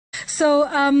So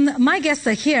my guests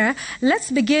are here.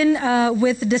 Let's begin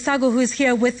with Desago, who is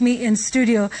here with me in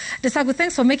studio. Desago,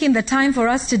 thanks for making the time for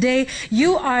us today.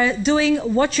 You are doing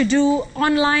what you do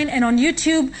online and on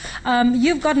YouTube.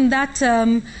 You've gotten that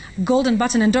golden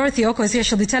button, and Dorothy Oko is here.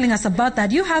 She'll be telling us about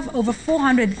that. You have over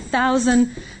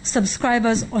 400,000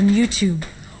 subscribers on YouTube.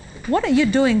 What are you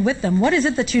doing with them? What is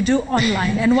it that you do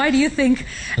online? And why do you think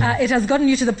it has gotten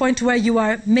you to the point where you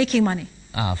are making money?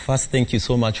 First, thank you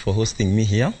so much for hosting me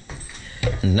here.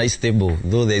 Nice table,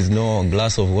 though there is no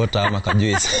glass of water, but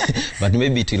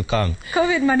maybe it will come.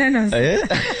 COVID manenos.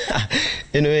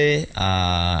 Anyway,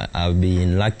 I've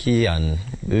been lucky and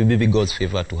maybe God's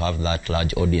favor to have that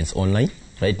large audience online.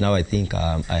 Right now, I think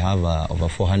I have over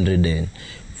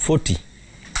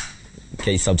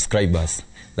 440K subscribers.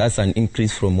 That's an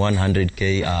increase from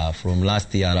 100K from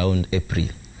last year around April.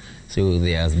 So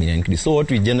there has been an increase. So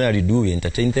what we generally do, we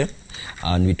entertain them,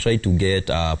 and we try to get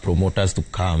promoters to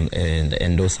come and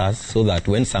endorse us so that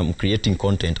when I'm creating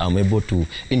content, I'm able to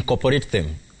incorporate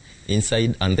them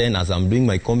inside, and then as I'm doing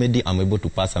my comedy, I'm able to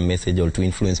pass a message or to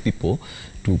influence people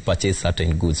to purchase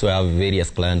certain goods. So I have various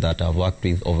clients that I've worked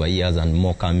with over years and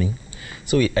more coming.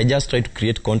 So I just try to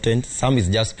create content. Some is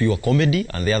just pure comedy,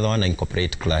 and the other one I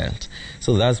incorporate clients.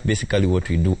 So that's basically what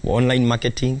we do, online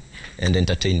marketing and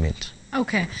entertainment.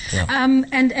 Okay. Yeah.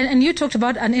 And you talked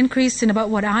about an increase in about,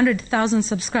 100,000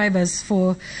 subscribers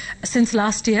since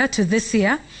last year to this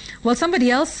year. Well, somebody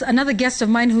else, another guest of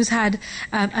mine who's had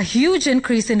a huge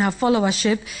increase in her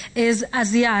followership is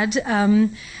Aziad.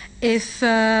 If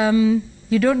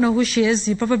you don't know who she is,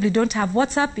 you probably don't have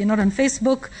WhatsApp, you're not on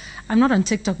Facebook. I'm not on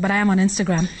TikTok, but I am on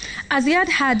Instagram. Aziad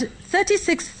had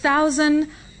 36,000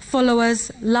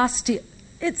 followers last year.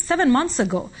 It's 7 months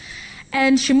ago.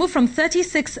 And she moved from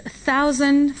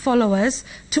 36,000 followers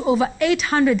to over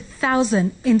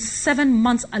 800,000 in 7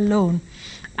 months alone.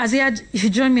 Aziad, you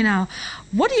join me now.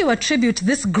 What do you attribute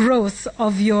this growth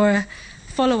of your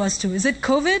followers to? Is it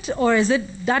COVID, or is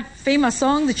it that famous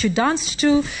song that you danced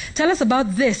to? Tell us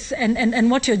about this and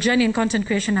what your journey in content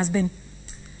creation has been.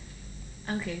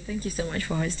 Okay, thank you so much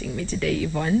for hosting me today,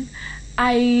 Yvonne.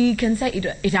 I can say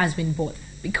it has been both,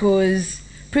 because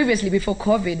previously, before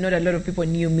COVID, not a lot of people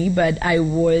knew me, but I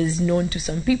was known to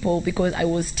some people because I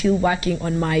was still working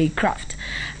on my craft.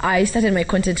 I started my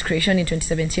content creation in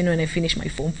 2017 when I finished my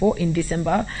Form 4 in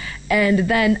December, and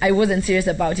then I wasn't serious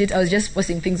about it. I was just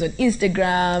posting things on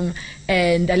Instagram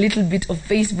and a little bit of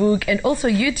Facebook and also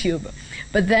YouTube.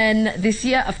 But then this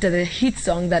year, after the hit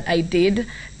song that I did,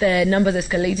 the numbers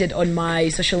escalated on my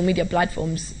social media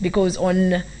platforms, because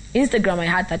on Instagram I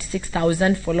had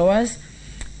 36,000 followers,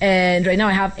 and right now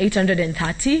I have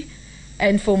 830.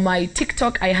 And for my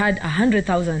TikTok, I had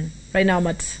 100,000. Right now I'm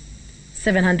at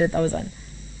 700,000.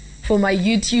 For my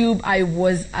YouTube, I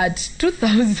was at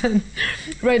 2,000.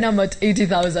 Right now I'm at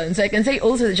 80,000. So I can say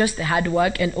also just the hard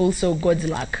work and also God's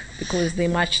luck, because they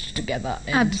matched together.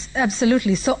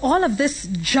 Absolutely. So all of this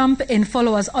jump in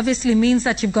followers obviously means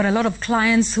that you've got a lot of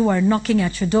clients who are knocking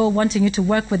at your door, wanting you to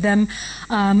work with them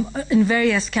in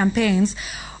various campaigns.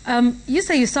 You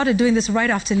say you started doing this right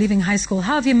after leaving high school.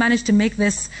 How have you managed to make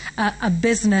this a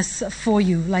business for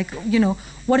you? Like,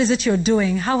 what is it you're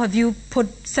doing? How have you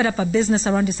set up a business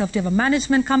around yourself? Do you have a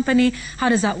management company? How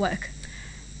does that work?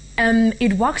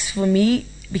 It works for me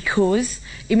because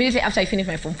immediately after I finished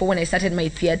my Form 4, when I started my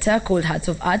theatre called Hearts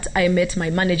of Art, I met my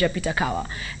manager, Peter Kawa.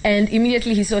 And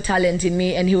immediately he saw talent in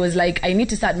me, and he was like, I need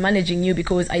to start managing you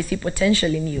because I see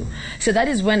potential in you. So that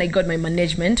is when I got my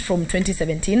management from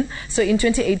 2017. So in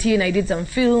 2018, I did some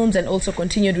films and also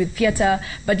continued with theatre.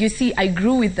 But you see, I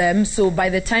grew with them. So by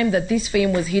the time that this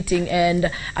fame was hitting and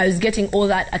I was getting all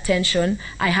that attention,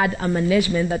 I had a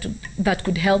management that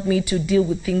could help me to deal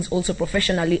with things also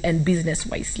professionally and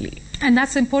business-wisely. And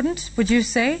that's important, would you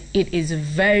say? It is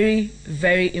very,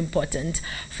 very important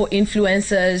for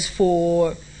influencers,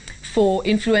 for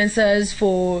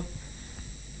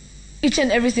each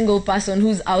and every single person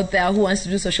who's out there who wants to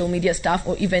do social media stuff,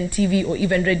 or even TV or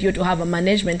even radio, to have a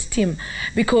management team.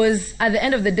 Because at the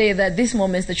end of the day, there are these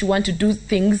moments that you want to do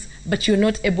things, but you're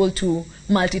not able to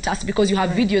multitask because you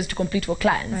have videos to complete for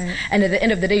clients. Right. And at the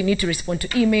end of the day, you need to respond to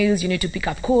emails, you need to pick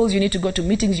up calls, you need to go to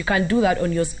meetings. You can't do that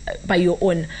by your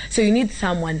own. So you need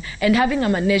someone. And having a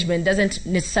management doesn't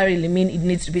necessarily mean it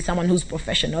needs to be someone who's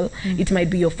professional. It might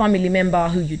be your family member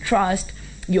who you trust,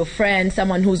 your friend,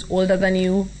 someone who's older than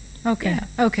you. Okay,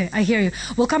 okay, I hear you.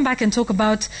 We'll come back and talk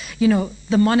about, the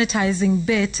monetizing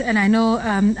bit. And I know,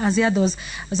 Aziad, there was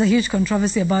a huge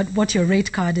controversy about what your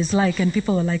rate card is like, and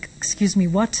people were like, excuse me,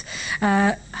 what?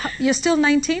 You're still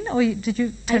 19, or did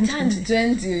you turn 20? I turned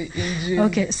 20 in June.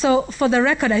 Okay, so for the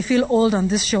record, I feel old on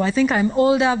this show. I think I'm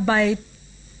older by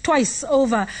twice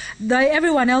over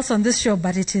everyone else on this show,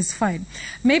 but it is fine.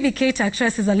 Maybe Kate,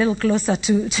 actress, is a little closer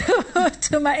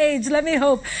to my age. Let me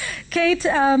hope. Kate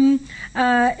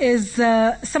is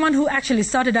someone who actually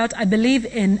started out, I believe,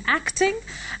 in acting.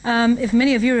 If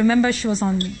many of you remember, she was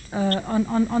on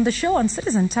the show on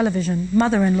Citizen Television,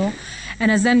 Mother-in-Law, and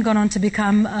has then gone on to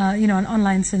become an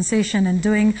online sensation and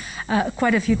doing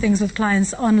quite a few things with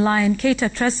clients online. Kate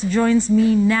Actress joins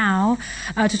me now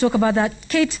to talk about that.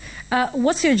 Kate,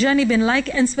 what's your journey been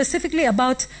like, and specifically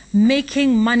about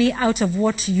making money out of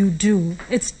what you do?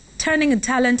 It's turning a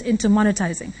talent into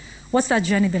monetizing. What's that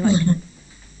journey been like?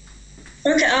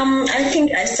 Okay, I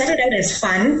think I started out as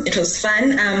fun. It was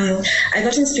fun. I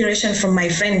got inspiration from my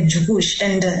friend Jugush,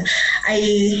 and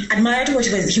I admired what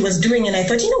he was doing, and I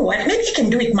thought, you know what, maybe he can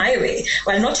do it my way.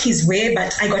 Well, not his way,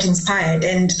 but I got inspired,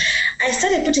 and I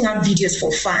started putting out videos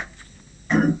for fun.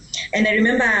 And I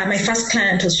remember my first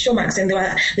client was Showmax, and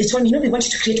they told me, we want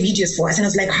you to create videos for us. And I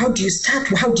was like, how do you start?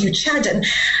 How do you charge? And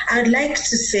I'd like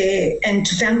to say and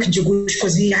to thank Jugush,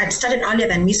 because he had started earlier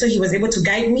than me, so he was able to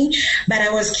guide me. But I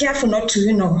was careful not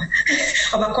to,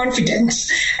 overconfident.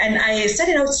 And I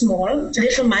started out small,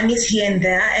 little monies here and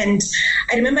there. And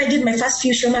I remember I did my first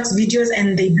few Showmax videos,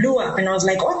 and they blew up. And I was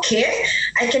like, okay,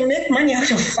 I can make money out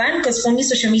of fun, because for me,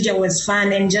 social media was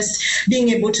fun, and just being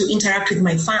able to interact with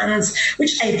my fans,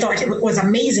 which I thought it was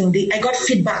amazing. I got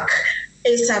feedback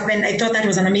ASAP, and I thought that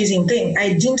was an amazing thing.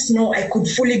 I didn't know I could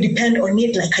fully depend on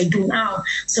it like I do now.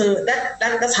 So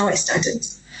that's how I started.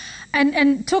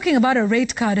 And talking about a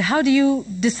rate card, how do you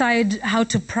decide how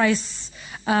to price,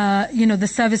 the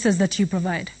services that you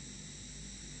provide?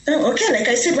 Oh, okay. Like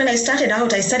I said, when I started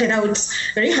out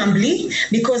very humbly,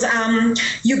 because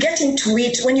you get into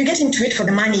it. When you get into it for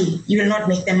the money, you will not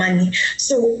make the money.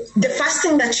 So the first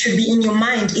thing that should be in your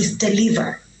mind is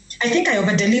deliver. I think I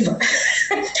over-deliver.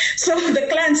 So the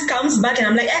client comes back and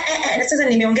I'm like, sasa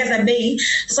nimeongeza bei,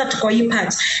 sasa tuko hii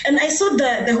part. And I saw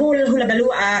the whole hula baloo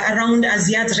around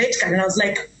Aziad's rate card, and I was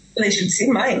like, they should see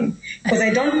mine, because I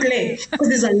don't play. Because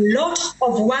there's a lot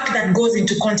of work that goes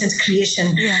into content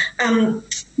creation. Yeah.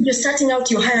 You're starting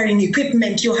out, you're hiring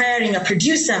equipment, you're hiring a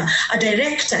producer, a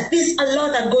director. There's a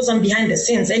lot that goes on behind the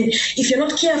scenes. And if you're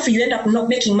not careful, you end up not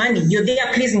making money. You're there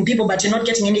pleasing people, but you're not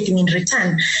getting anything in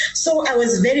return. So I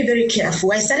was very, very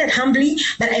careful. I started humbly,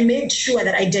 but I made sure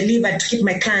that I delivered to keep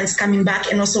my clients coming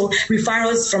back, and also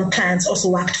referrals from clients also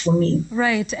worked for me.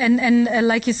 Right. And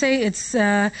like you say, it's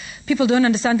people don't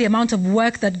understand the amount of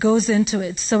work that goes into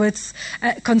it. So it's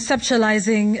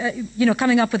conceptualizing,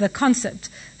 coming up with a concept,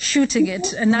 shooting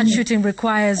it, and that shooting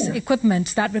requires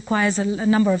equipment, that requires a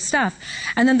number of staff.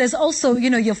 And then there's also,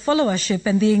 your followership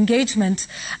and the engagement.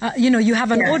 You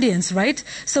have an audience, right?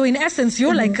 So in essence,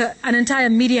 you're like an entire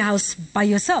media house by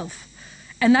yourself.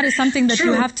 And that is something that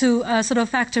you have to sort of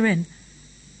factor in.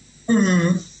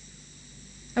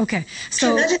 Okay.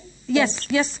 So,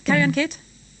 yes, carry on, Kate.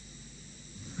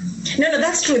 No,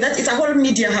 that's true. It's a whole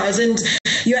media house, and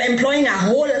you're employing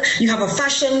you have a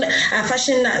fashion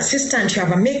assistant, you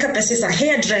have a makeup assistant, a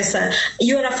hairdresser,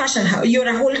 you're a fashion house, you're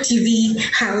a whole TV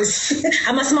house.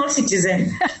 I'm a small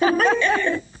citizen.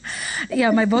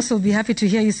 Yeah, my boss will be happy to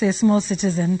hear you say small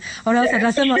citizen, or else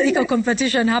atasema iko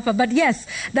competition hapa. But yes,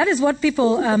 that is what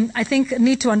people, I think,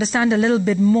 need to understand a little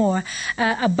bit more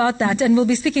about that. And we'll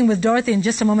be speaking with Dorothy in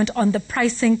just a moment on the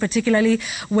pricing, particularly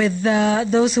with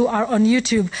those who are on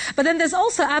YouTube. But then there's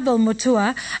also Abel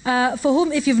Mutua, for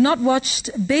whom, if you've not watched,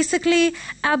 basically,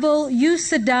 Abel, you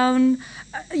sit down.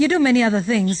 You do many other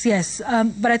things, yes.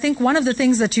 But I think one of the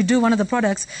things that you do, one of the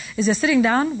products, is you're sitting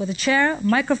down with a chair,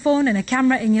 microphone, and a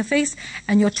camera in your face,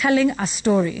 and you're telling a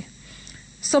story.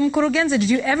 So Mkurugenzi, did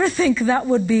you ever think that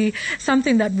would be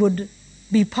something that would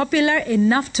be popular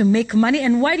enough to make money?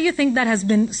 And why do you think that has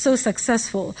been so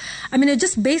successful? I mean, it's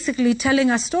just basically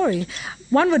telling a story.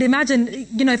 One would imagine,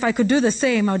 if I could do the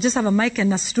same, I would just have a mic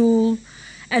and a stool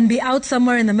and be out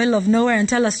somewhere in the middle of nowhere and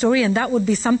tell a story, and that would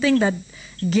be something that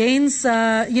gains,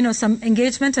 some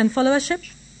engagement and followership?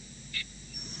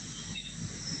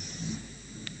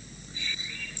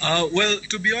 Well,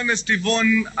 to be honest,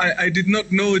 Yvonne, I did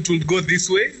not know it would go this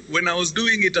way. When I was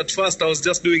doing it at first, I was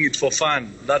just doing it for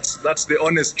fun. That's the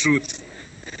honest truth.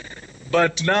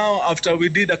 But now, after we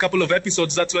did a couple of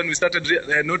episodes, that's when we started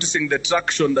noticing the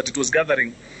traction that it was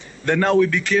gathering. Then now we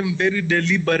became very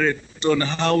deliberate on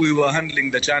how we were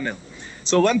handling the channel.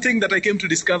 So one thing that I came to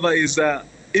discover is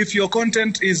if your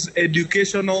content is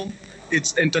educational,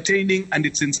 it's entertaining, and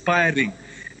it's inspiring,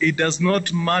 it does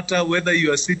not matter whether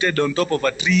you are seated on top of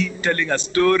a tree telling a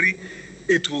story,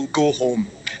 it will go home.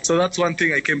 So that's one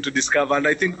thing I came to discover, and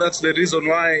I think that's the reason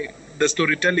why the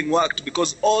storytelling worked,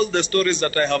 because all the stories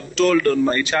that I have told on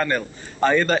my channel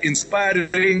are either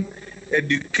inspiring,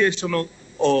 educational,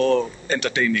 or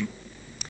entertaining.